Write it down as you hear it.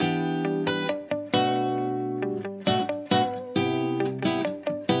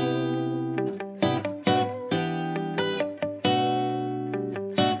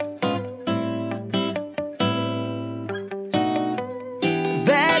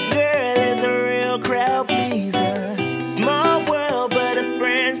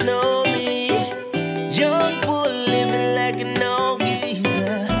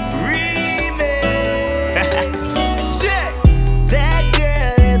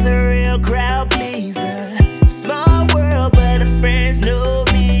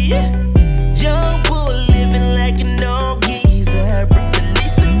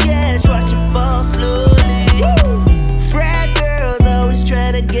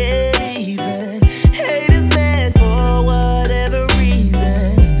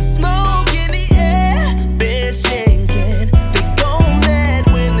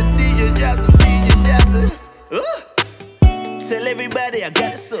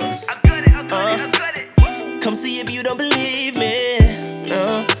Beatles. I got it. Come see if you don't believe me.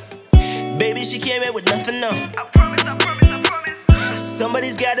 Baby, she came in with nothing, no. I promise.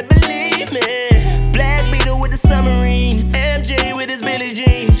 Somebody's gotta believe me. Black Beetle with the submarine, MJ with his Billie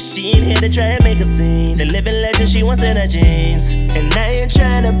Jean. She ain't here to try and make a scene. The living legend, she wants in her jeans. And I ain't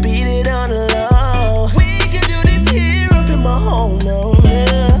trying to beat it on the low. We can do this here up in my home, no.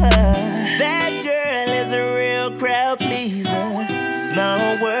 That girl is a real crowd pleaser.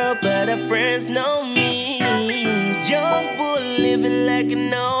 Small world, but her friends know me. Young boy living like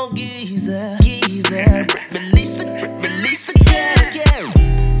an old geezer. Release the girl.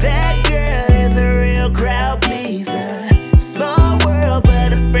 That girl is a real crowd pleaser. Small world,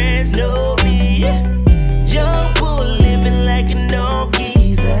 but her friends know me. Young boy living like an old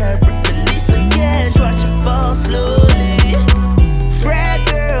geezer. Release the cash, watch it fall slowly. Frat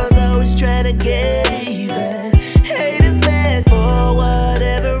girls always trying to get even. Haters mad for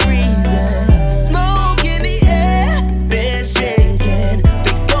whatever reason. Smoke in the air, bitch drinking.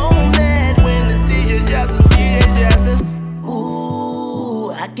 They go mad when the DJ Jackson. Ooh,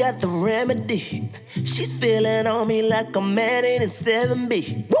 I got the remedy. She's feeling on me like I'm at 8 and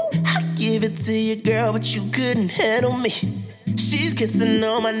 7B. Woo! I give it to you, girl, but you couldn't handle me. She's kissing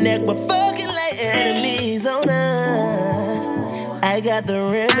on my neck, but fucking like enemies. Oh no, I got the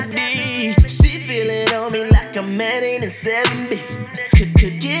remedy. She's feeling on me like I'm at 8 and 7B.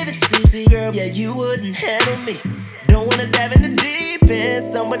 Could give it to you, girl, yeah, you wouldn't handle me. Don't wanna dive in the deep end,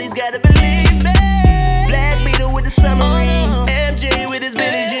 somebody's gotta believe me. Black Beetle with the submarine, MJ with his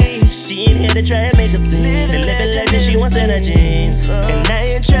Billie Jean. She ain't here to try and make a scene. The living legend, she wants in her jeans. And I